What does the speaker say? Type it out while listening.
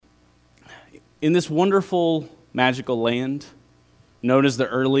in this wonderful, magical land known as the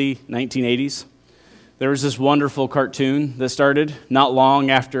early 1980s, there was this wonderful cartoon that started not long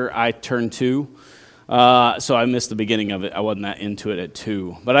after I turned 2. So I missed the beginning of it. I wasn't that into it at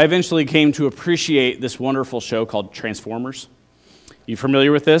 2. But I eventually came to appreciate this wonderful show called Transformers. You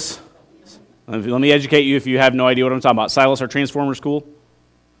familiar with this? Let me educate you if you have no idea what I'm talking about. Silas, are Transformers cool?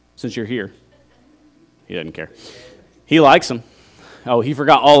 Since you're here. He doesn't care. He likes them. Oh, he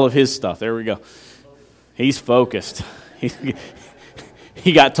forgot all of his stuff. There we go. He's focused.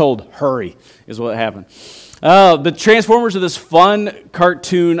 He got told, hurry, is what happened. The Transformers are this fun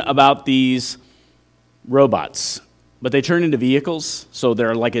cartoon about these robots, but they turn into vehicles, so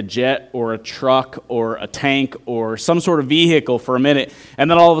they're like a jet or a truck or a tank or some sort of vehicle for a minute, and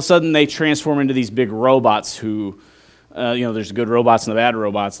then all of a sudden they transform into these big robots who, there's the good robots and the bad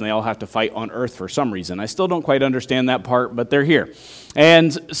robots, and they all have to fight on Earth for some reason. I still don't quite understand that part, but they're here.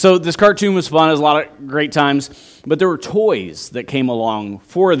 And so this cartoon was fun. It was a lot of great times, but there were toys that came along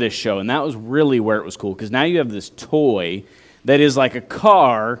for this show, and that was really where it was cool, because now you have this toy that is like a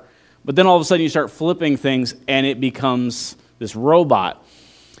car, but then all of a sudden you start flipping things, and it becomes this robot.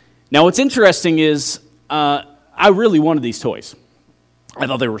 Now what's interesting is I really wanted these toys. I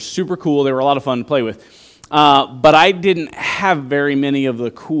thought they were super cool. They were a lot of fun to play with. But I didn't have very many of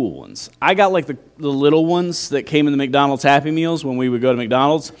the cool ones. I got like the little ones that came in the McDonald's Happy Meals when we would go to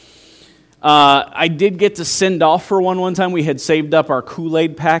McDonald's. I did get to send off for one time. We had saved up our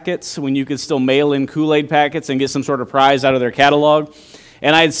Kool-Aid packets when you could still mail in Kool-Aid packets and get some sort of prize out of their catalog.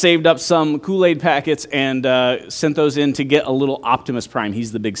 And I had saved up some Kool-Aid packets and sent those in to get a little Optimus Prime.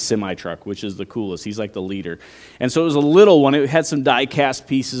 He's the big semi-truck, which is the coolest. He's like the leader. And so it was a little one. It had some die-cast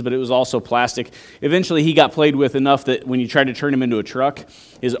pieces, but it was also plastic. Eventually, he got played with enough that when you tried to turn him into a truck,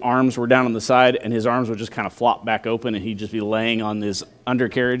 his arms were down on the side, and his arms would just kind of flop back open, and he'd just be laying on his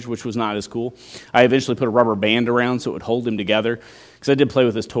undercarriage, which was not as cool. I eventually put a rubber band around so it would hold him together, because I did play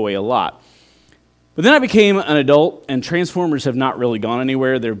with this toy a lot. But then I became an adult, and Transformers have not really gone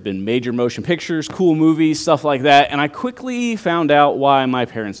anywhere. There have been major motion pictures, cool movies, stuff like that, and I quickly found out why my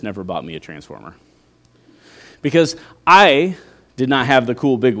parents never bought me a Transformer. Because I did not have the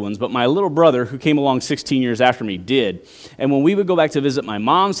cool big ones, but my little brother, who came along 16 years after me, did. And when we would go back to visit my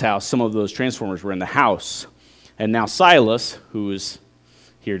mom's house, some of those Transformers were in the house. And now Silas, who was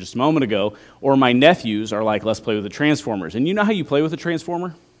here just a moment ago, or my nephews are like, let's play with the Transformers. And you know how you play with a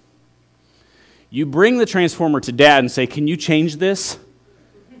Transformer? You bring the Transformer to Dad and say, can you change this?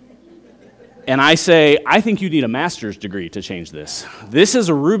 And I say, I think you need a master's degree to change this. This is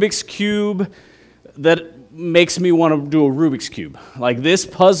a Rubik's Cube that makes me want to do a Rubik's Cube. Like, this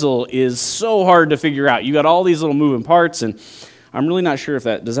puzzle is so hard to figure out. You got all these little moving parts, and I'm really not sure if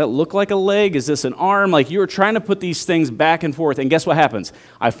does that look like a leg? Is this an arm? Like, you were trying to put these things back and forth, and guess what happens?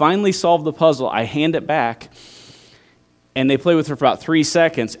 I finally solve the puzzle. I hand it back, and they play with it for about 3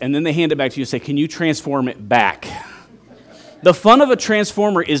 seconds, and then they hand it back to you and say, can you transform it back? The fun of a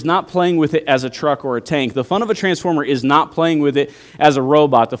Transformer is not playing with it as a truck or a tank. The fun of a Transformer is not playing with it as a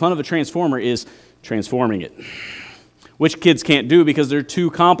robot. The fun of a Transformer is transforming it, which kids can't do because they're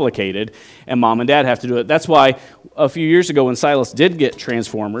too complicated, and Mom and Dad have to do it. That's why a few years ago when Silas did get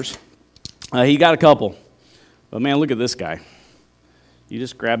Transformers, he got a couple. But man, look at this guy. You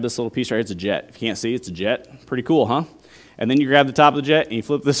just grab this little piece right here. It's a jet. If you can't see, it's a jet. Pretty cool, huh? And then you grab the top of the jet and you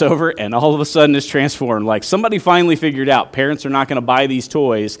flip this over, and all of a sudden it's transformed. Like, somebody finally figured out parents are not going to buy these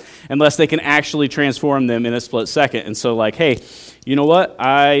toys unless they can actually transform them in a split second. And so, like, hey, you know what?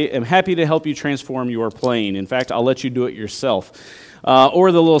 I am happy to help you transform your plane. In fact, I'll let you do it yourself.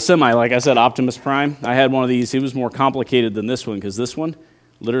 Or the little semi, like I said, Optimus Prime. I had one of these. It was more complicated than this one, because this one,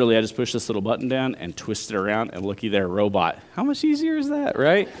 literally, I just push this little button down and twist it around, and looky there, robot. How much easier is that,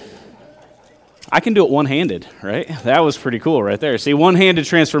 right? I can do it one-handed, right? That was pretty cool right there. See, one-handed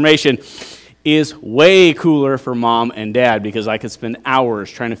transformation is way cooler for Mom and Dad because I could spend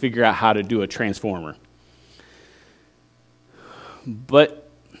hours trying to figure out how to do a transformer. But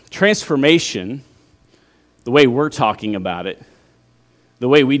transformation, the way we're talking about it, the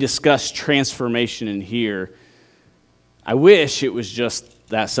way we discuss transformation in here, I wish it was just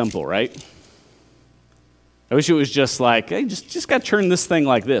that simple, right? I wish it was just like, hey, just got to turn this thing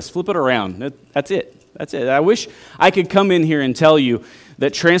like this, flip it around. That's it. That's it. I wish I could come in here and tell you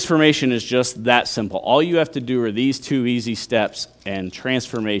that transformation is just that simple. All you have to do are these 2 easy steps, and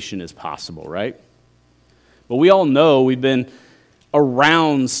transformation is possible, right? But we all know, we've been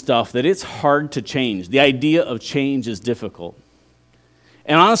around stuff, that it's hard to change. The idea of change is difficult.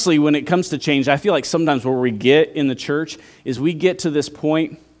 And honestly, when it comes to change, I feel like sometimes where we get in the church is we get to this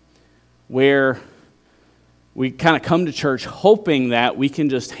point where we kind of come to church hoping that we can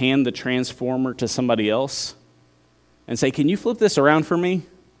just hand the transformer to somebody else and say, can you flip this around for me?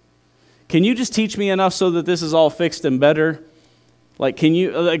 Can you just teach me enough so that this is all fixed and better?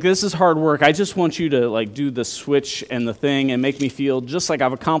 This is hard work. I just want you to do the switch and the thing and make me feel just like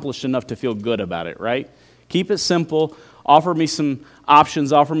I've accomplished enough to feel good about it, right? Keep it simple. Offer me some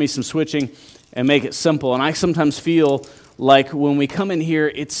options. Offer me some switching and make it simple. And I sometimes feel like when we come in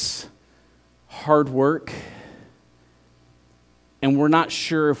here, it's hard work. And we're not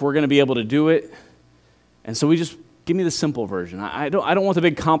sure if we're going to be able to do it. And so we just give me the simple version. I don't want the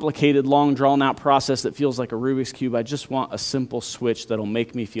big, complicated, long, drawn-out process that feels like a Rubik's Cube. I just want a simple switch that'll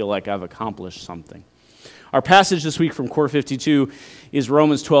make me feel like I've accomplished something. Our passage this week from Core 52 is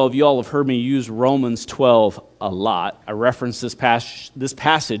Romans 12. You all have heard me use Romans 12 a lot. I reference this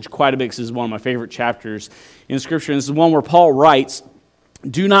passage quite a bit because this is one of my favorite chapters in Scripture. And this is one where Paul writes,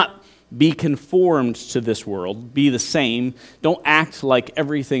 do not be conformed to this world. Be the same. Don't act like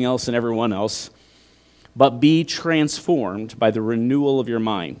everything else and everyone else. But be transformed by the renewal of your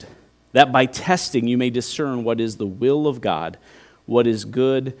mind, that by testing you may discern what is the will of God, what is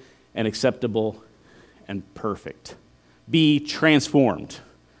good and acceptable and perfect. Be transformed.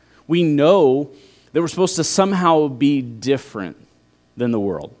 We know that we're supposed to somehow be different than the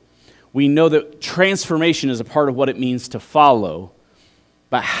world. We know that transformation is a part of what it means to follow.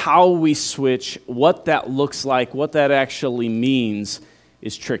 But how we switch, what that looks like, what that actually means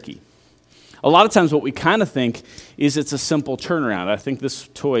is tricky. A lot of times what we kind of think is it's a simple turnaround. I think this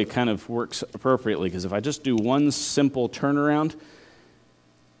toy kind of works appropriately because if I just do one simple turnaround,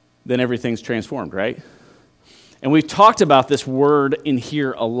 then everything's transformed, right? And we've talked about this word in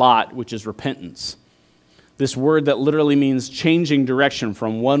here a lot, which is repentance. This word that literally means changing direction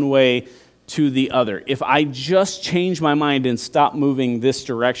from one way to the other. If I just change my mind and stop moving this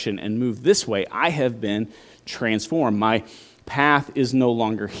direction and move this way, I have been transformed. My path is no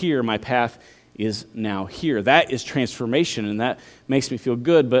longer here. My path is now here. That is transformation, and that makes me feel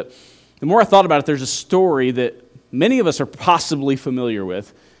good. But the more I thought about it, there's a story that many of us are possibly familiar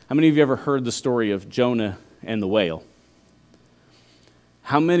with. How many of you ever heard the story of Jonah and the whale?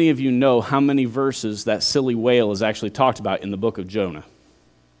 How many of you know how many verses that silly whale is actually talked about in the book of Jonah?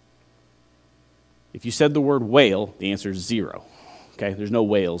 If you said the word whale, the answer is 0. Okay, there's no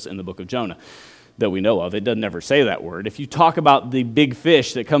whales in the book of Jonah that we know of. It doesn't ever say that word. If you talk about the big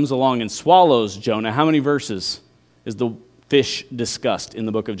fish that comes along and swallows Jonah, how many verses is the fish discussed in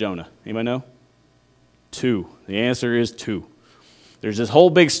the book of Jonah? Anybody know? 2. The answer is 2. There's this whole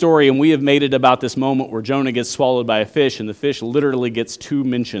big story, and we have made it about this moment where Jonah gets swallowed by a fish, and the fish literally gets 2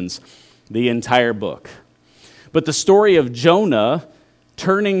 mentions the entire book. But the story of Jonah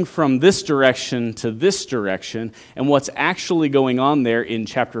turning from this direction to this direction, and what's actually going on there in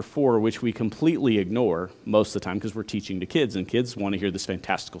chapter 4, which we completely ignore most of the time because we're teaching to kids, and kids want to hear this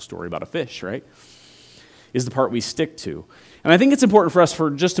fantastical story about a fish, right? Is the part we stick to. And I think it's important for us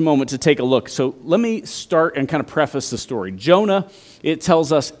for just a moment to take a look. So let me start and kind of preface the story. Jonah, it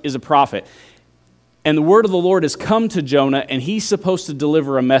tells us, is a prophet. And the word of the Lord has come to Jonah, and he's supposed to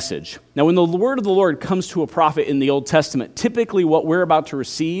deliver a message. Now, when the word of the Lord comes to a prophet in the Old Testament, typically what we're about to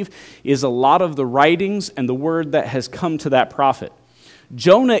receive is a lot of the writings and the word that has come to that prophet.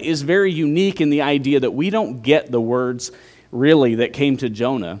 Jonah is very unique in the idea that we don't get the words, really, that came to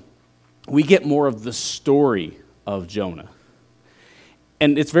Jonah. We get more of the story of Jonah.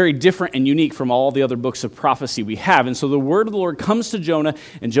 And it's very different and unique from all the other books of prophecy we have. And so the word of the Lord comes to Jonah,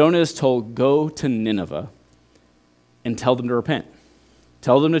 and Jonah is told, go to Nineveh and tell them to repent.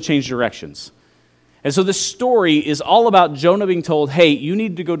 Tell them to change directions. And so this story is all about Jonah being told, hey, you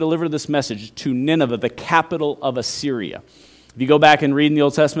need to go deliver this message to Nineveh, the capital of Assyria. If you go back and read in the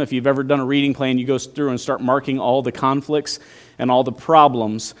Old Testament, if you've ever done a reading plan, you go through and start marking all the conflicts and all the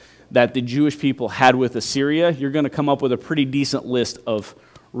problems that the Jewish people had with Assyria, you're going to come up with a pretty decent list of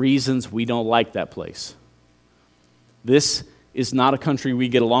reasons we don't like that place. This is not a country we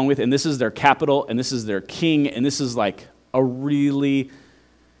get along with, and this is their capital, and this is their king, and this is like a really...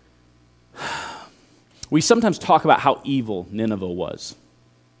 We sometimes talk about how evil Nineveh was.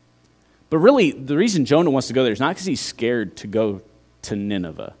 But really, the reason Jonah wants to go there is not because he's scared to go to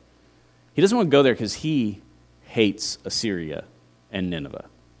Nineveh. He doesn't want to go there because he hates Assyria and Nineveh.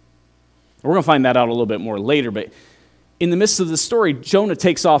 We're going to find that out a little bit more later, but in the midst of the story, Jonah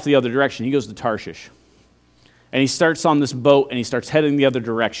takes off the other direction. He goes to Tarshish. And he starts on this boat, and he starts heading the other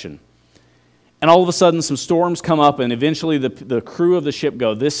direction. And all of a sudden, some storms come up, and eventually the crew of the ship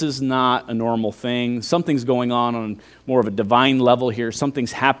go, this is not a normal thing. Something's going on more of a divine level here.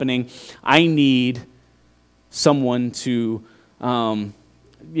 Something's happening. I need someone to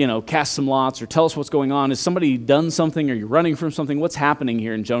cast some lots or tell us what's going on. Has somebody done something? Are you running from something? What's happening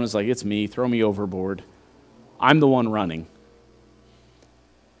here? And Jonah's like, it's me. Throw me overboard. I'm the one running.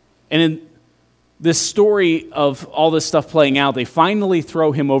 And in this story of all this stuff playing out, they finally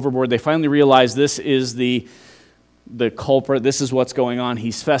throw him overboard. They finally realize this is the culprit. This is what's going on.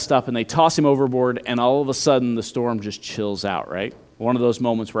 He's fessed up, and they toss him overboard, and all of a sudden the storm just chills out, right? One of those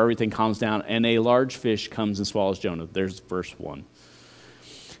moments where everything calms down, and a large fish comes and swallows Jonah. There's verse 1.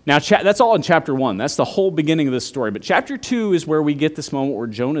 Now, that's all in chapter 1. That's the whole beginning of this story. But chapter 2 is where we get this moment where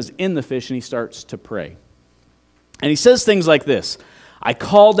Jonah's in the fish, and he starts to pray. And he says things like this: I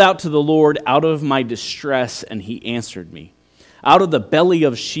called out to the Lord out of my distress, and he answered me. Out of the belly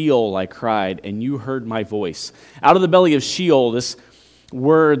of Sheol I cried, and you heard my voice. Out of the belly of Sheol, this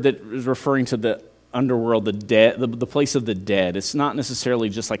word that is referring to the underworld, the dead, the place of the dead. It's not necessarily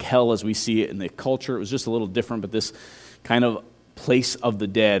just like hell as we see it in the culture. It was just a little different, but this kind of place of the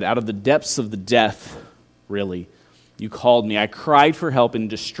dead. Out of the depths of the death, really, you called me. I cried for help in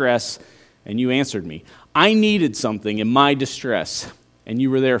distress, and you answered me. I needed something in my distress, and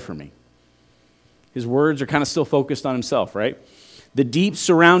you were there for me. His words are kind of still focused on himself, right? The deep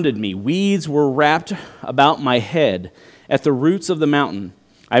surrounded me. Weeds were wrapped about my head. At the roots of the mountain,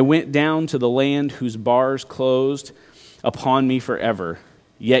 I went down to the land whose bars closed upon me forever.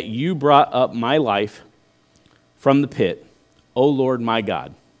 Yet you brought up my life from the pit, O Lord my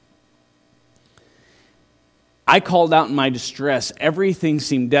God. I called out in my distress. Everything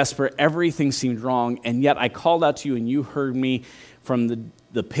seemed desperate. Everything seemed wrong. And yet I called out to you, and you heard me from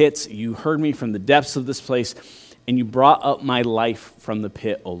the pits. You heard me from the depths of this place, and you brought up my life from the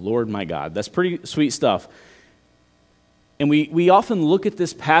pit, O Lord my God. That's pretty sweet stuff. And we often look at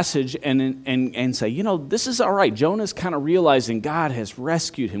this passage and say, this is all right. Jonah's kind of realizing God has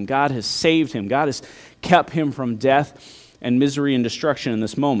rescued him. God has saved him. God has kept him from death and misery and destruction in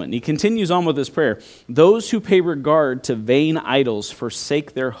this moment. And he continues on with this prayer. Those who pay regard to vain idols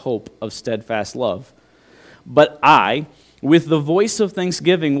forsake their hope of steadfast love. But I, with the voice of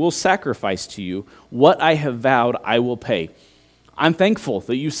thanksgiving, will sacrifice to you. What I have vowed, I will pay. I'm thankful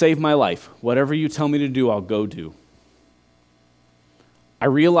that you saved my life. Whatever you tell me to do, I'll go do. I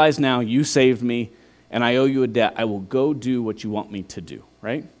realize now you saved me, and I owe you a debt. I will go do what you want me to do,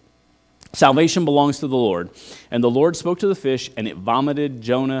 right? Salvation belongs to the Lord. And the Lord spoke to the fish, and it vomited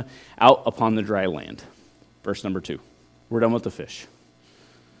Jonah out upon the dry land. Verse number 2. We're done with the fish.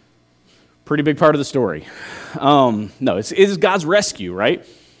 Pretty big part of the story. It's God's rescue, right?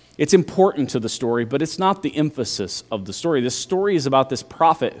 It's important to the story, but it's not the emphasis of the story. This story is about this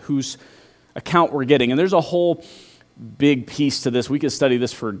prophet whose account we're getting. And there's a whole big piece to this. We could study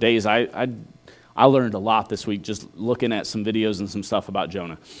this for days. I learned a lot this week just looking at some videos and some stuff about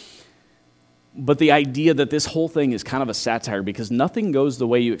Jonah. But the idea that this whole thing is kind of a satire because nothing goes the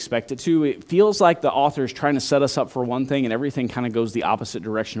way you expect it to. It feels like the author is trying to set us up for one thing and everything kind of goes the opposite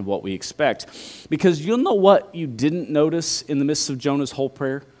direction of what we expect. Because you'll know what you didn't notice in the midst of Jonah's whole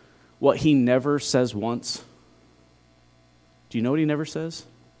prayer? What he never says once. Do you know what he never says?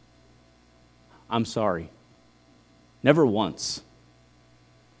 I'm sorry. Never once.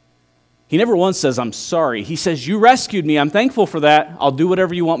 He never once says, I'm sorry. He says, you rescued me. I'm thankful for that. I'll do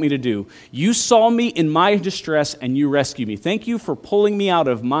whatever you want me to do. You saw me in my distress and you rescued me. Thank you for pulling me out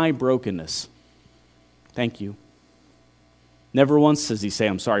of my brokenness. Thank you. Never once does he say,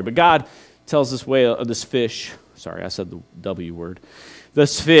 I'm sorry. But God tells this fish, sorry, I said the W word,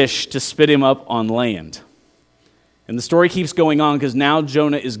 this fish to spit him up on land. And the story keeps going on because now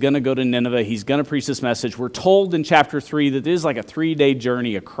Jonah is going to go to Nineveh. He's going to preach this message. We're told in chapter 3 that it is like a 3-day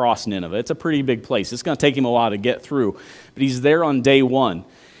journey across Nineveh. It's a pretty big place. It's going to take him a while to get through. But he's there on day 1.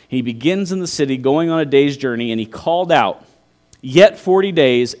 He begins in the city, going on a day's journey, and he called out, yet 40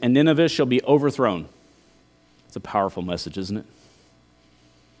 days, and Nineveh shall be overthrown. It's a powerful message, isn't it?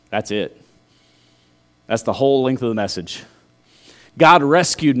 That's it. That's the whole length of the message. God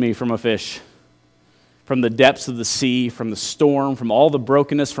rescued me from a fish, from the depths of the sea, from the storm, from all the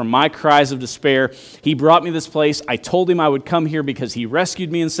brokenness, from my cries of despair. He brought me this place. I told him I would come here because he rescued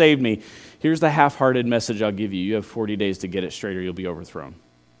me and saved me. Here's the half-hearted message I'll give you. You have 40 days to get it straight or you'll be overthrown.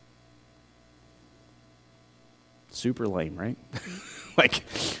 Super lame, right?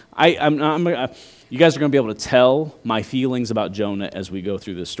 You guys are going to be able to tell my feelings about Jonah as we go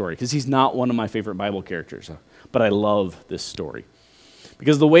through this story because he's not one of my favorite Bible characters, but I love this story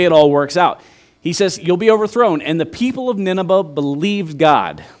because the way it all works out. He says, you'll be overthrown. And the people of Nineveh believed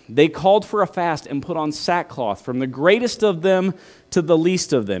God. They called for a fast and put on sackcloth from the greatest of them to the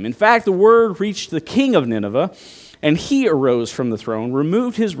least of them. In fact, the word reached the king of Nineveh, And he arose from the throne,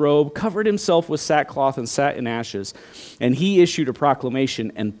 removed his robe, covered himself with sackcloth, and sat in ashes. And he issued a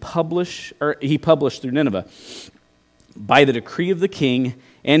proclamation and he published through Nineveh, by the decree of the king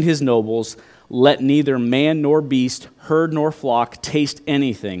and his nobles, let neither man nor beast, herd nor flock taste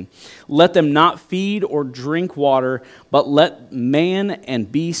anything. Let them not feed or drink water, but let man and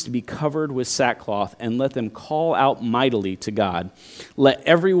beast be covered with sackcloth, and let them call out mightily to God. Let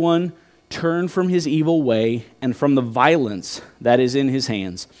everyone turn from his evil way and from the violence that is in his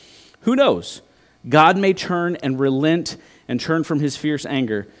hands. Who knows? God may turn and relent and turn from his fierce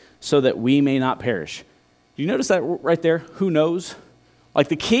anger, so that we may not perish. Do you notice that right there? Who knows? Like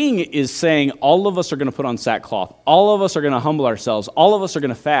the king is saying, all of us are going to put on sackcloth. All of us are going to humble ourselves. All of us are going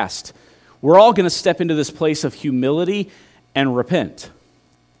to fast. We're all going to step into this place of humility and repent.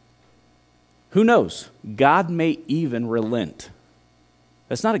 Who knows? God may even relent.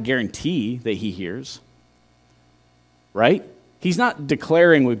 That's not a guarantee that he hears, right? He's not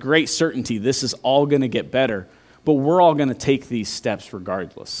declaring with great certainty this is all going to get better, but we're all going to take these steps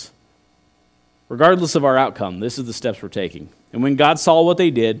regardless. Regardless of our outcome, this is the steps we're taking. And when God saw what they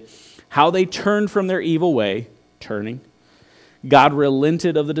did, how they turned from their evil way, God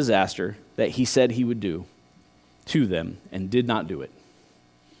relented of the disaster that he said he would do to them and did not do it.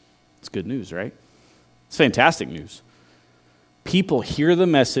 It's good news, right? It's fantastic news. People hear the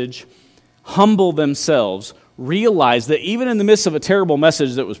message, humble themselves, realize that even in the midst of a terrible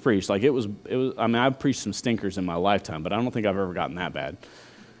message that was preached, like it was, I mean, I've preached some stinkers in my lifetime, but I don't think I've ever gotten that bad.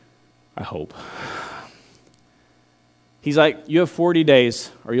 I hope. He's like, you have 40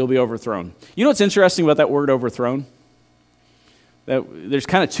 days or you'll be overthrown. You know what's interesting about that word overthrown? That there's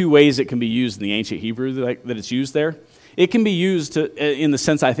kind of two ways it can be used in the ancient Hebrew that it's used there. It can be used in the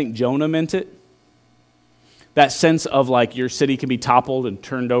sense I think Jonah meant it. That sense of like your city can be toppled and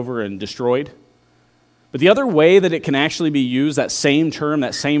turned over and destroyed. But the other way that it can actually be used, that same term,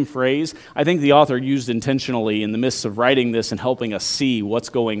 that same phrase, I think the author used intentionally in the midst of writing this and helping us see what's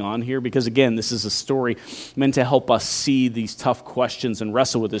going on here. Because again, this is a story meant to help us see these tough questions and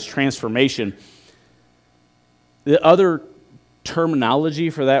wrestle with this transformation. The other terminology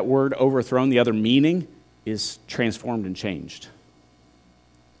for that word overthrown, the other meaning, is transformed and changed.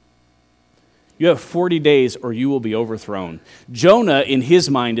 You have 40 days or you will be overthrown. Jonah, in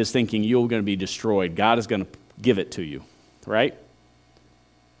his mind, is thinking you're going to be destroyed. God is going to give it to you, right?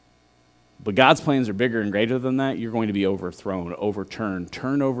 But God's plans are bigger and greater than that. You're going to be overthrown, overturned,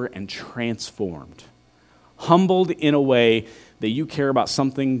 turned over, and transformed. Humbled in a way that you care about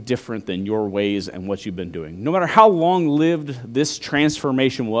something different than your ways and what you've been doing. No matter how long-lived this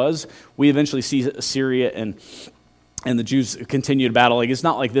transformation was, we eventually see Assyria and the Jews continue to battle. Like, it's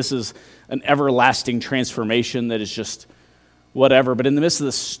not like this is an everlasting transformation that is just whatever. But in the midst of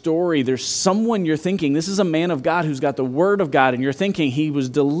the story, there's someone you're thinking, this is a man of God who's got the word of God, and you're thinking he was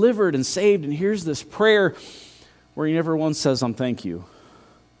delivered and saved, and here's this prayer where he never once says, thank you.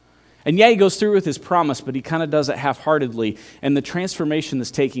 And yeah, he goes through with his promise, but he kind of does it half-heartedly. And the transformation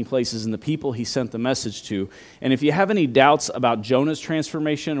that's taking place is in the people he sent the message to. And if you have any doubts about Jonah's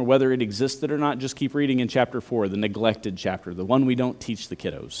transformation or whether it existed or not, just keep reading in chapter 4, the neglected chapter, the one we don't teach the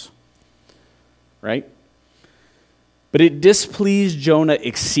kiddos. Right? But it displeased Jonah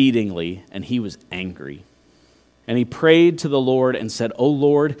exceedingly, and he was angry. And he prayed to the Lord and said, O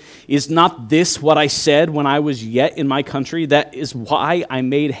Lord, is not this what I said when I was yet in my country? That is why I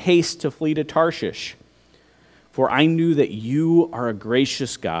made haste to flee to Tarshish. For I knew that you are a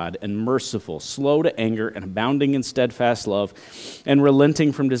gracious God and merciful, slow to anger and abounding in steadfast love and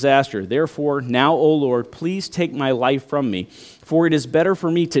relenting from disaster. Therefore, now, O Lord, please take my life from me, for it is better for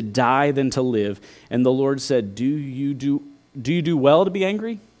me to die than to live. And the Lord said, Do you do well to be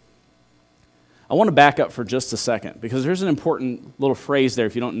angry? I want to back up for just a second because there's an important little phrase there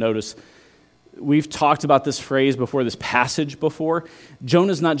if you don't notice. We've talked about this phrase before, this passage before.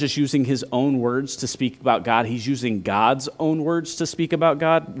 Jonah's not just using his own words to speak about God. He's using God's own words to speak about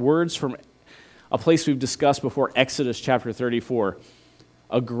God. Words from a place we've discussed before, Exodus chapter 34.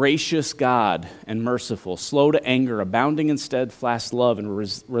 A gracious God and merciful, slow to anger, abounding in steadfast love, and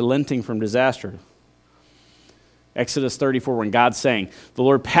relenting from disaster. Exodus 34, when God's saying, the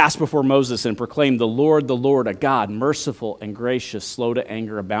Lord passed before Moses and proclaimed, the Lord, a God, merciful and gracious, slow to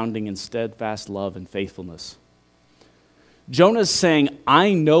anger, abounding in steadfast love and faithfulness. Jonah's saying,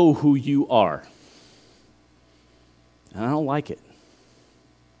 I know who you are, and I don't like it.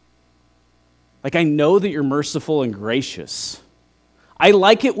 Like, I know that you're merciful and gracious. I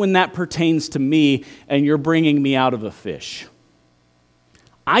like it when that pertains to me and you're bringing me out of a fish.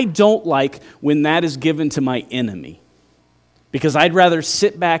 I don't like when that is given to my enemy. because I'd rather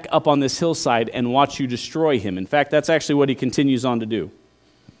sit back up on this hillside and watch you destroy him. In fact, that's actually what he continues on to do.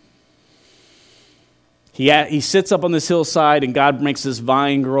 He sits up on this hillside, and God makes this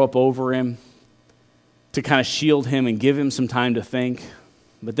vine grow up over him to kind of shield him and give him some time to think.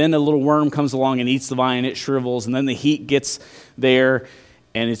 But then a little worm comes along and eats the vine, it shrivels, and then the heat gets there,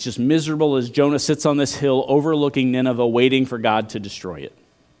 and it's just miserable as Jonah sits on this hill overlooking Nineveh, waiting for God to destroy it.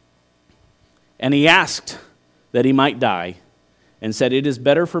 And he asked that he might die, and said, "It is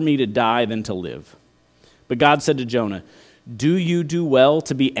better for me to die than to live." But God said to Jonah, "Do you do well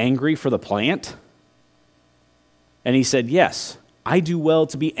to be angry for the plant?" And he said, "Yes, I do well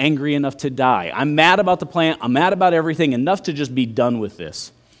to be angry enough to die. I'm mad about the plant. I'm mad about everything, enough to just be done with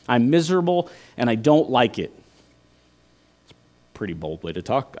this. I'm miserable, and I don't like it." It's a pretty bold way to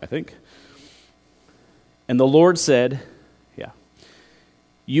talk, I think. And the Lord said,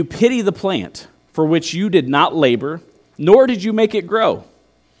 "You pity the plant for which you did not labor, nor did you make it grow,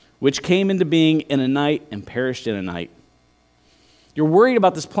 which came into being in a night and perished in a night." You're worried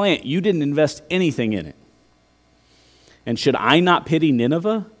about this plant. You didn't invest anything in it. And should I not pity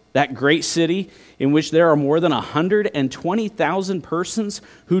Nineveh, that great city in which there are more than 120,000 persons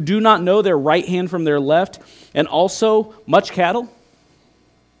who do not know their right hand from their left, and also much cattle?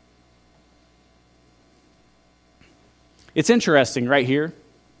 It's interesting right here.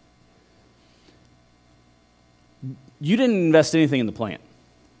 You didn't invest anything in the plant.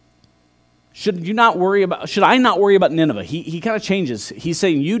 Should I not worry about Nineveh? He kind of changes. He's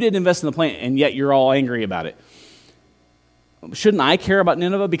saying you did invest in the plant, and yet you're all angry about it. Shouldn't I care about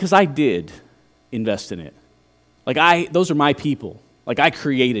Nineveh? Because I did invest in it. Those are my people. I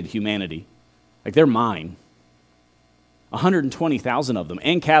created humanity. They're mine. 120,000 of them,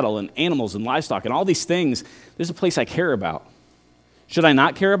 and cattle, and animals, and livestock, and all these things. There's a place I care about. Should I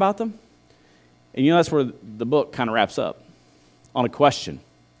not care about them? And that's where the book kind of wraps up, on a question.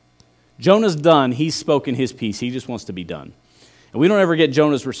 Jonah's done. He's spoken his piece. He just wants to be done. And we don't ever get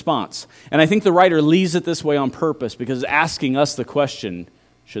Jonah's response. And I think the writer leaves it this way on purpose, because it's asking us the question,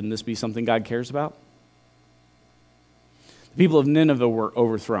 shouldn't this be something God cares about? The people of Nineveh were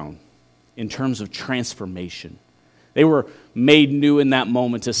overthrown in terms of transformation. They were made new in that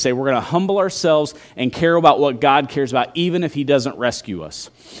moment to say, we're going to humble ourselves and care about what God cares about, even if he doesn't rescue us.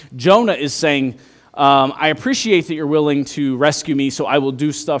 Jonah is saying, I appreciate that you're willing to rescue me, so I will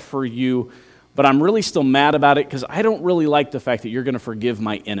do stuff for you, but I'm really still mad about it because I don't really like the fact that you're going to forgive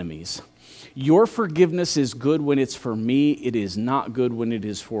my enemies. Your forgiveness is good when it's for me. It is not good when it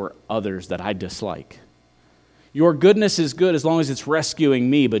is for others that I dislike. Your goodness is good as long as it's rescuing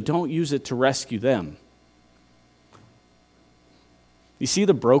me, but don't use it to rescue them. You see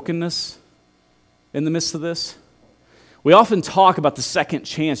the brokenness in the midst of this? We often talk about the second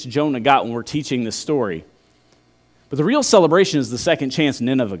chance Jonah got when we're teaching this story. But the real celebration is the second chance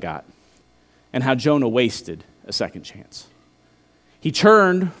Nineveh got and how Jonah wasted a second chance. He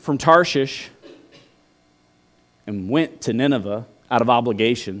turned from Tarshish and went to Nineveh out of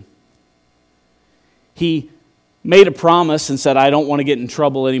obligation. He made a promise and said, I don't want to get in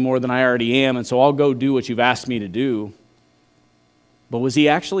trouble any more than I already am, and so I'll go do what you've asked me to do. But was he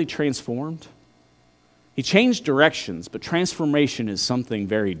actually transformed? He changed directions, but transformation is something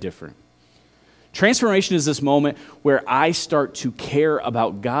very different. Transformation is this moment where I start to care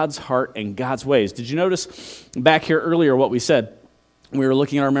about God's heart and God's ways. Did you notice back here earlier what we said? We were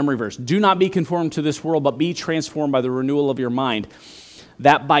looking at our memory verse. Do not be conformed to this world, but be transformed by the renewal of your mind,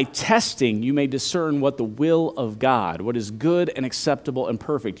 that by testing you may discern what the will of God, what is good and acceptable and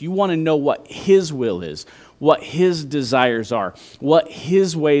perfect. You want to know what his will is, what his desires are, what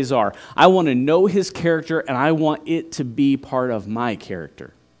his ways are. I want to know his character, and I want it to be part of my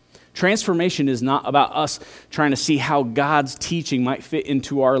character. Transformation is not about us trying to see how God's teaching might fit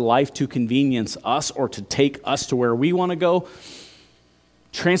into our life to convenience us or to take us to where we want to go.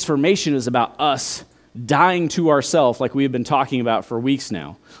 Transformation is about us dying to ourselves, like we've been talking about for weeks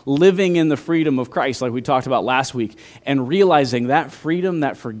now, living in the freedom of Christ, like we talked about last week, and realizing that freedom,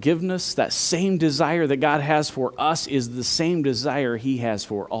 that forgiveness, that same desire that God has for us is the same desire he has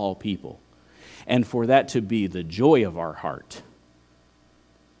for all people, and for that to be the joy of our heart,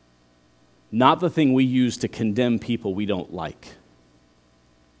 not the thing we use to condemn people we don't like.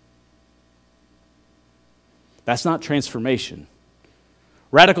 That's not transformation.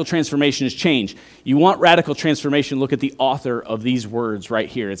 Radical transformation is change. You want radical transformation, look at the author of these words right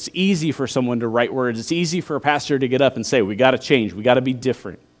here. It's easy for someone to write words. It's easy for a pastor to get up and say, we got to change. We got to be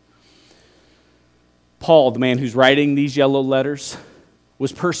different. Paul, the man who's writing these yellow letters,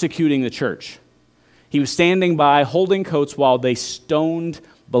 was persecuting the church. He was standing by holding coats while they stoned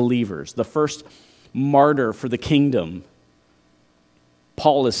believers, the first martyr for the kingdom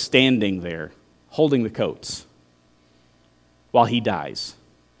Paul is standing there holding the coats while he dies,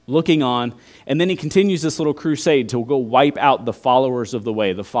 looking on, and then he continues this little crusade to go wipe out the followers of the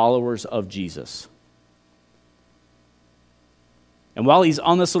way, the followers of Jesus. And while he's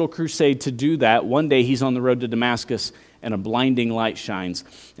on this little crusade to do that, one day he's on the road to Damascus and a blinding light shines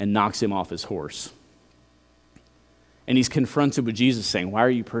and knocks him off his horse. And he's confronted with Jesus saying, "Why are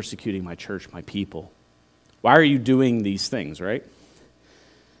you persecuting my church, my people? Why are you doing these things," right?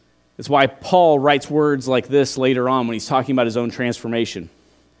 That's why Paul writes words like this later on when he's talking about his own transformation.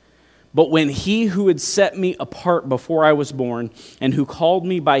 "But when he who had set me apart before I was born and who called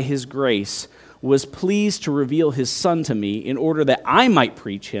me by his grace was pleased to reveal his Son to me in order that I might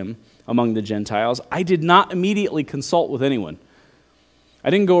preach him among the Gentiles, I did not immediately consult with anyone." I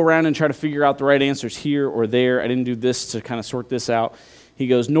didn't go around and try to figure out the right answers here or there. I didn't do this to kind of sort this out. He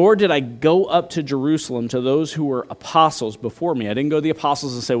goes, "Nor did I go up to Jerusalem to those who were apostles before me." I didn't go to the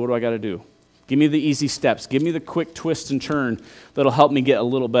apostles and say, "What do I got to do? Give me the easy steps. Give me the quick twist and turn that'll help me get a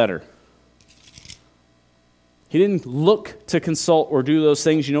little better." He didn't look to consult or do those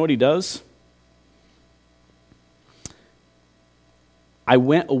things. You know what he does? "I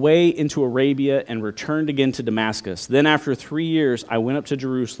went away into Arabia and returned again to Damascus. Then after 3 years, I went up to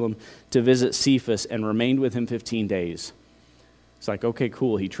Jerusalem to visit Cephas and remained with him 15 days. It's like, okay,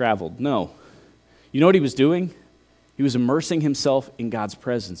 cool, he traveled. No. You know what he was doing? He was immersing himself in God's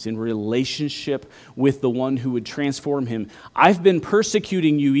presence, in relationship with the one who would transform him. "I've been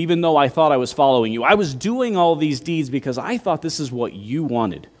persecuting you even though I thought I was following you. I was doing all these deeds because I thought this is what you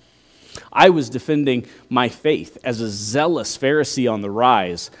wanted. I was defending my faith as a zealous Pharisee on the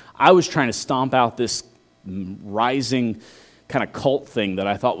rise. I was trying to stomp out this rising kind of cult thing that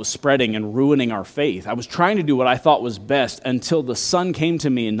I thought was spreading and ruining our faith. I was trying to do what I thought was best until the Son came to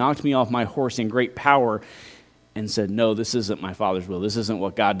me and knocked me off my horse in great power and said, 'No, this isn't my Father's will. This isn't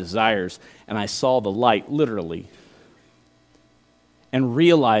what God desires.' And I saw the light, literally, and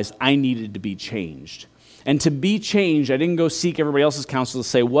realized I needed to be changed. And to be changed, I didn't go seek everybody else's counsel to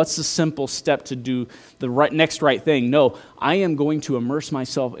say, what's the simple step to do the next right thing? No, I am going to immerse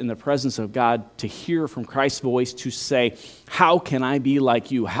myself in the presence of God to hear from Christ's voice to say, how can I be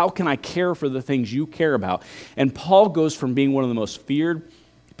like you? How can I care for the things you care about?" And Paul goes from being one of the most feared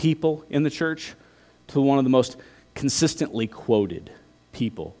people in the church to one of the most consistently quoted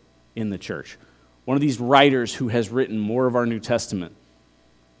people in the church. One of these writers who has written more of our New Testament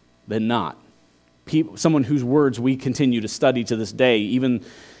than not. Someone whose words we continue to study to this day, even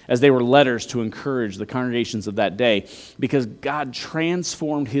as they were letters to encourage the congregations of that day, because God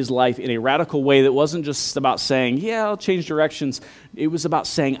transformed his life in a radical way that wasn't just about saying, yeah, I'll change directions. It was about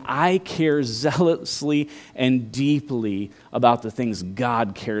saying, I care zealously and deeply about the things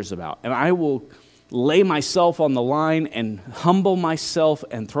God cares about, and I will lay myself on the line and humble myself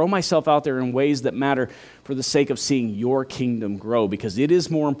and throw myself out there in ways that matter for the sake of seeing your kingdom grow, because it is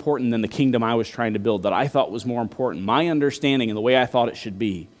more important than the kingdom I was trying to build that I thought was more important. My understanding and the way I thought it should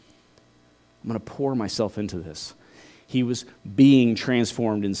be. I'm going to pour myself into this. He was being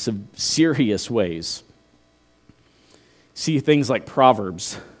transformed in serious ways. See things like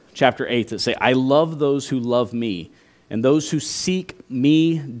Proverbs chapter 8 that say, "I love those who love me, and those who seek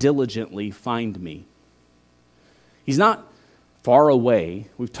me diligently find me." He's not far away.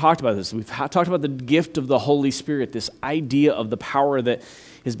 We've talked about this. We've talked about the gift of the Holy Spirit, this idea of the power that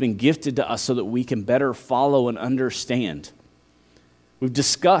has been gifted to us so that we can better follow and understand. We've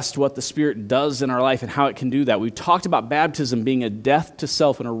discussed what the Spirit does in our life and how it can do that. We've talked about baptism being a death to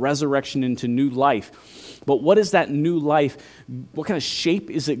self and a resurrection into new life. But what is that new life? What kind of shape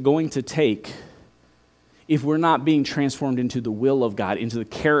is it going to take if we're not being transformed into the will of God, into the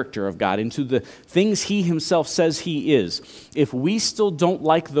character of God, into the things he himself says he is? If we still don't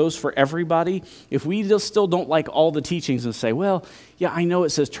like those for everybody, if we still don't like all the teachings and say, well, yeah, I know it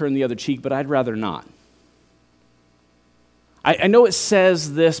says turn the other cheek, but I'd rather not. I know it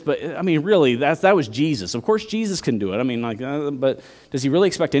says this, but I mean, really, that was Jesus. Of course, Jesus can do it. I mean, but does he really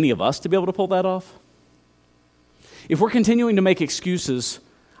expect any of us to be able to pull that off? If we're continuing to make excuses,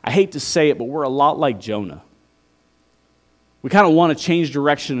 I hate to say it, but we're a lot like Jonah. We kind of want to change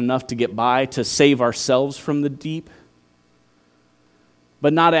direction enough to get by, to save ourselves from the deep,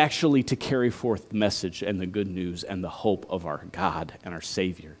 but not actually to carry forth the message and the good news and the hope of our God and our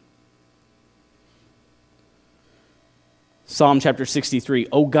Savior. Psalm chapter 63,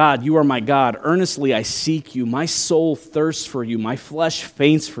 O God, you are my God. Earnestly I seek you. My soul thirsts for you. My flesh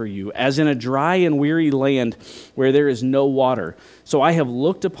faints for you, as in a dry and weary land where there is no water. So I have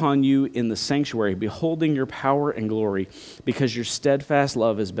looked upon you in the sanctuary, beholding your power and glory, because your steadfast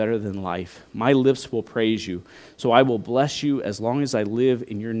love is better than life. My lips will praise you. So I will bless you as long as I live.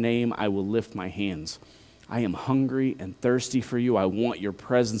 In your name I will lift my hands. I am hungry and thirsty for you. I want your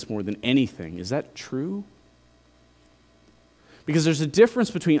presence more than anything. Is that true? Because there's a difference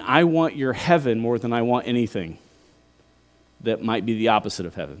between I want your heaven more than I want anything that might be the opposite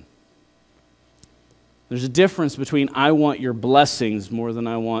of heaven. There's a difference between I want your blessings more than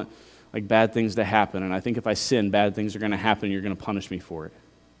I want like bad things to happen. And I think if I sin, bad things are going to happen and you're going to punish me for it.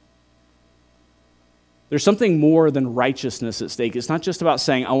 There's something more than righteousness at stake. It's not just about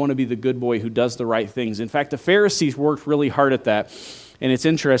saying I want to be the good boy who does the right things. In fact, the Pharisees worked really hard at that. And it's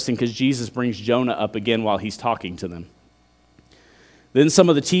interesting because Jesus brings Jonah up again while he's talking to them. Then some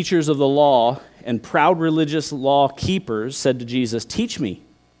of the teachers of the law and proud religious law keepers said to Jesus, Teacher,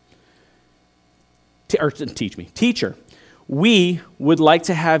 we would like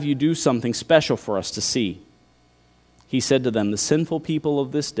to have you do something special for us to see. He said to them, the sinful people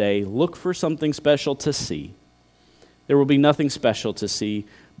of this day look for something special to see. There will be nothing special to see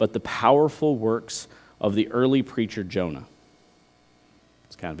but the powerful works of the early preacher Jonah.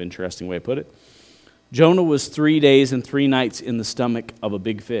 It's kind of an interesting way to put it. Jonah was 3 days and 3 nights in the stomach of a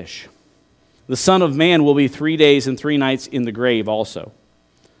big fish. The Son of Man will be 3 days and 3 nights in the grave also.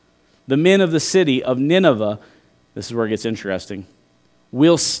 The men of the city of Nineveh, this is where it gets interesting,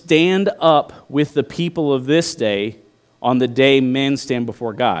 will stand up with the people of this day on the day men stand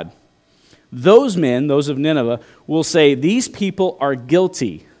before God. Those men, those of Nineveh, will say, these people are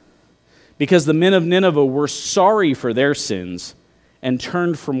guilty because the men of Nineveh were sorry for their sins and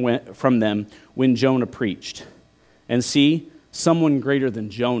turned from them when Jonah preached. And see, someone greater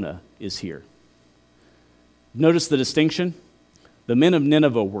than Jonah is here. Notice the distinction. The men of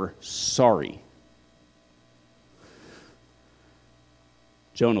Nineveh were sorry.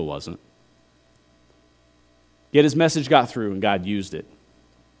 Jonah wasn't. Yet his message got through and God used it.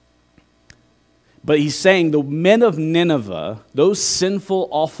 But he's saying the men of Nineveh, those sinful,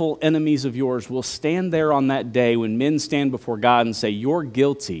 awful enemies of yours, will stand there on that day when men stand before God and say, you're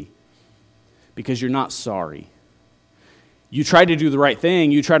guilty because you're not sorry. You try to do the right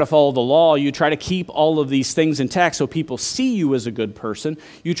thing. You try to follow the law. You try to keep all of these things intact so people see you as a good person.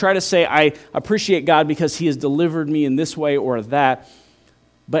 You try to say, I appreciate God because he has delivered me in this way or that.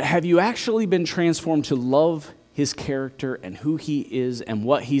 But have you actually been transformed to love his character and who he is and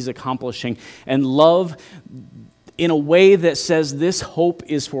what he's accomplishing, and love in a way that says this hope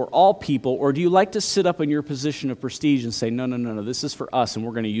is for all people? Or do you like to sit up in your position of prestige and say, no, this is for us and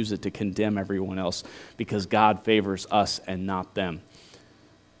we're going to use it to condemn everyone else because God favors us and not them?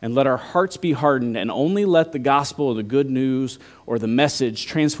 And let our hearts be hardened and only let the gospel or the good news or the message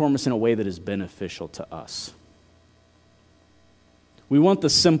transform us in a way that is beneficial to us. We want the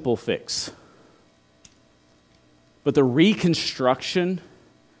simple fix. But the reconstruction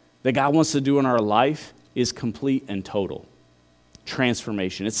that God wants to do in our life is complete and total.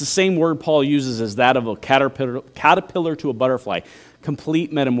 Transformation. It's the same word Paul uses as that of a caterpillar to a butterfly.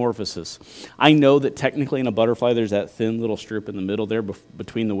 Complete metamorphosis. I know that technically in a butterfly there's that thin little strip in the middle there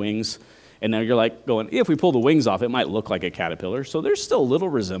between the wings. And now you're like going, if we pull the wings off, it might look like a caterpillar. So there's still a little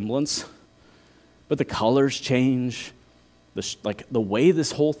resemblance. But the colors change. The way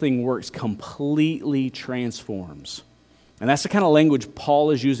this whole thing works completely transforms. And that's the kind of language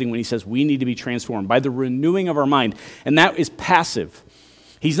Paul is using when he says we need to be transformed by the renewing of our mind. And that is passive.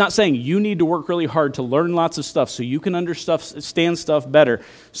 He's not saying you need to work really hard to learn lots of stuff so you can understand stuff better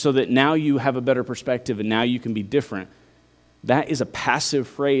so that now you have a better perspective and now you can be different. That is a passive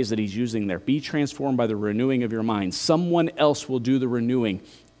phrase that he's using there. Be transformed by the renewing of your mind. Someone else will do the renewing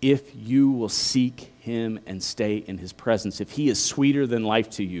if you will seek him and stay in his presence. If he is sweeter than life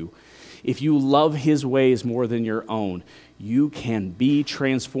to you, if you love his ways more than your own, you can be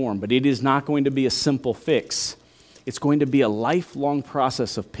transformed. But it is not going to be a simple fix. It's going to be a lifelong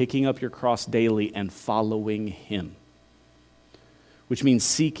process of picking up your cross daily and following him, which means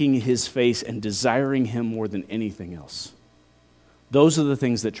seeking his face and desiring him more than anything else. Those are the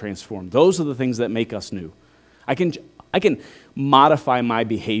things that transform. Those are the things that make us new. I can modify my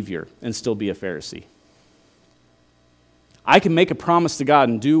behavior and still be a Pharisee. I can make a promise to God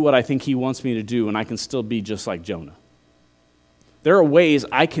and do what I think he wants me to do, and I can still be just like Jonah. There are ways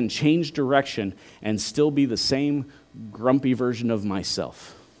I can change direction and still be the same grumpy version of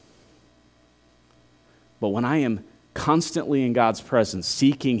myself. But when I am constantly in God's presence,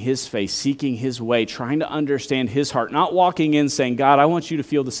 seeking his face, seeking his way, trying to understand his heart, not walking in saying, God, I want you to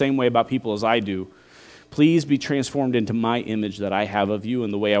feel the same way about people as I do. Please be transformed into my image that I have of you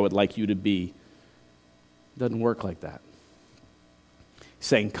and the way I would like you to be. It doesn't work like that. He's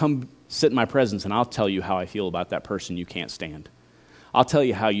saying, come sit in my presence and I'll tell you how I feel about that person you can't stand. I'll tell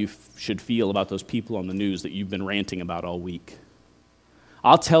you how you should feel about those people on the news that you've been ranting about all week.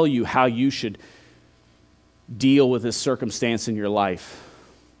 I'll tell you how you should deal with this circumstance in your life.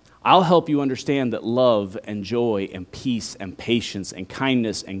 I'll help you understand that love and joy and peace and patience and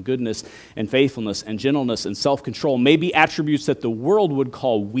kindness and goodness and faithfulness and gentleness and self-control may be attributes that the world would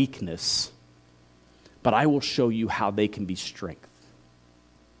call weakness, but I will show you how they can be strength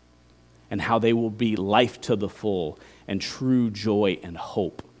and how they will be life to the full and true joy and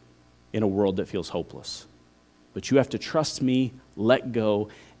hope in a world that feels hopeless. But you have to trust me, let go,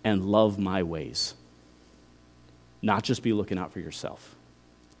 and love my ways. Not just be looking out for yourself.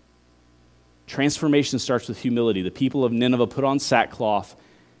 Transformation starts with humility. The people of Nineveh put on sackcloth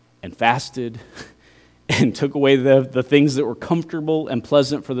and fasted and took away the things that were comfortable and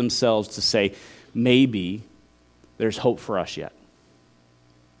pleasant for themselves to say, maybe there's hope for us yet.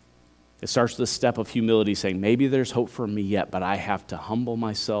 It starts with a step of humility, saying, maybe there's hope for me yet, but I have to humble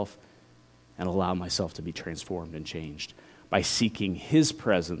myself and allow myself to be transformed and changed by seeking his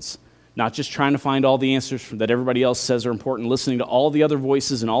presence. Not just trying to find all the answers that everybody else says are important, listening to all the other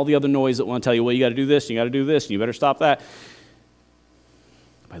voices and all the other noise that want to tell you, well, you got to do this, you got to do this, and you better stop that.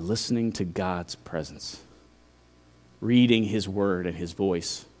 By listening to God's presence, reading his word and his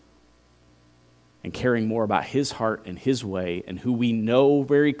voice, and caring more about his heart and his way and who we know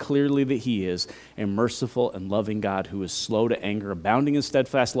very clearly that he is, a merciful and loving God who is slow to anger, abounding in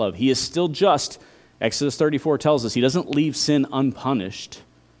steadfast love. He is still just. Exodus 34 tells us he doesn't leave sin unpunished,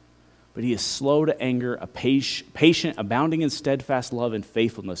 but he is slow to anger, a patient, abounding in steadfast love and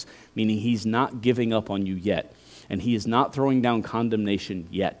faithfulness, meaning he's not giving up on you yet, and he is not throwing down condemnation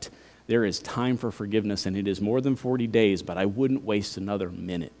yet. There is time for forgiveness, and it is more than 40 days, but I wouldn't waste another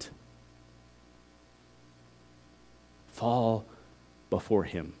minute. Fall before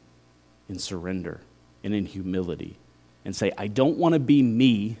him in surrender and in humility and say, I don't want to be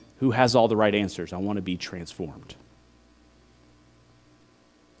me who has all the right answers. I want to be transformed.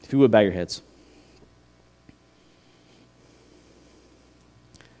 If you would, bow your heads.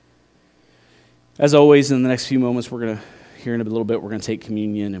 As always, in the next few moments, we're going to, here in a little bit, we're going to take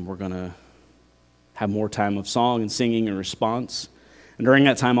communion and we're going to have more time of song and singing and response. And during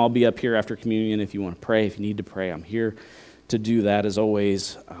that time, I'll be up here after communion if you want to pray. If you need to pray, I'm here to do that as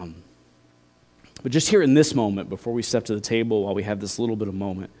always. But just here in this moment, before we step to the table, while we have this little bit of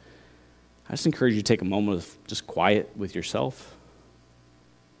moment, I just encourage you to take a moment of just quiet with yourself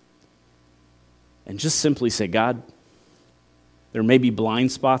and just simply say, God, there may be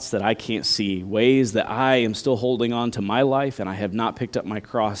blind spots that I can't see, ways that I am still holding on to my life and I have not picked up my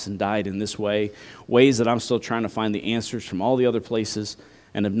cross and died in this way, ways that I'm still trying to find the answers from all the other places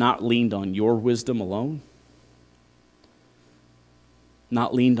and have not leaned on your wisdom alone,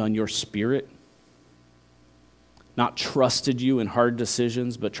 not leaned on your spirit, not trusted you in hard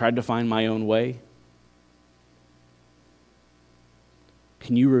decisions, but tried to find my own way.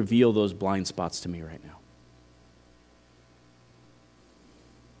 Can you reveal those blind spots to me right now?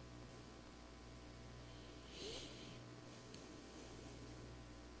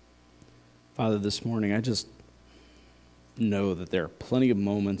 Father, this morning, I just know that there are plenty of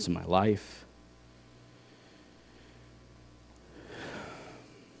moments in my life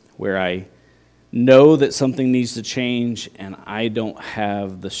where I know that something needs to change and I don't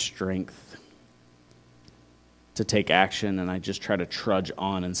have the strength to take action, and I just try to trudge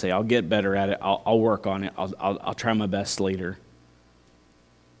on and say, I'll get better at it, I'll work on it, I'll try my best later.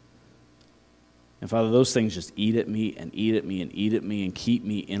 And Father, those things just eat at me and eat at me and eat at me and keep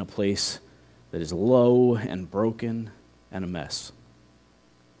me in a place that is low and broken and a mess.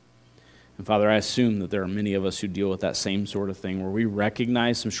 And Father, I assume that there are many of us who deal with that same sort of thing, where we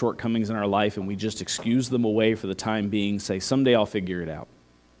recognize some shortcomings in our life and we just excuse them away for the time being, say, someday I'll figure it out.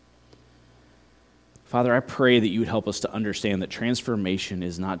 Father, I pray that you would help us to understand that transformation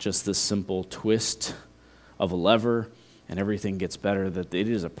is not just this simple twist of a lever and everything gets better, that it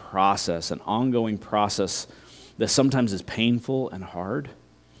is a process, an ongoing process that sometimes is painful and hard,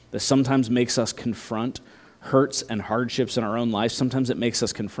 that sometimes makes us confront hurts and hardships in our own life. Sometimes it makes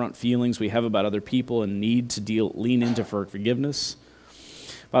us confront feelings we have about other people and need to lean into for forgiveness.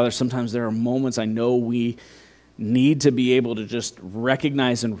 Father, sometimes there are moments I know we need to be able to just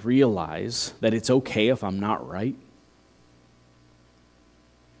recognize and realize that it's okay if I'm not right.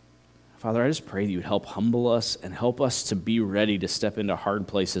 Father, I just pray that you would help humble us and help us to be ready to step into hard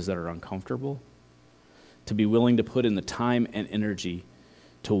places that are uncomfortable, to be willing to put in the time and energy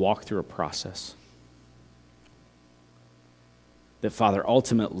to walk through a process. That, Father,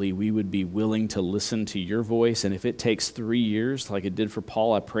 ultimately we would be willing to listen to your voice, and if it takes 3 years, like it did for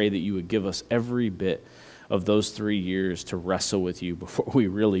Paul, I pray that you would give us every bit of those 3 years to wrestle with you before we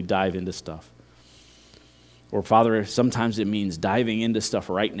really dive into stuff. Or, Father, sometimes it means diving into stuff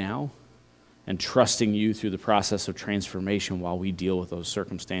right now and trusting you through the process of transformation while we deal with those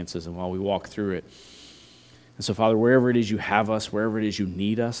circumstances and while we walk through it. And so, Father, wherever it is you have us, wherever it is you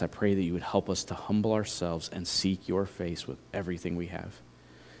need us, I pray that you would help us to humble ourselves and seek your face with everything we have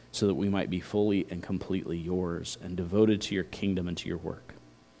so that we might be fully and completely yours and devoted to your kingdom and to your work.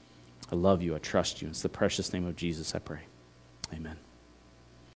 I love you. I trust you. It's the precious name of Jesus I pray. Amen.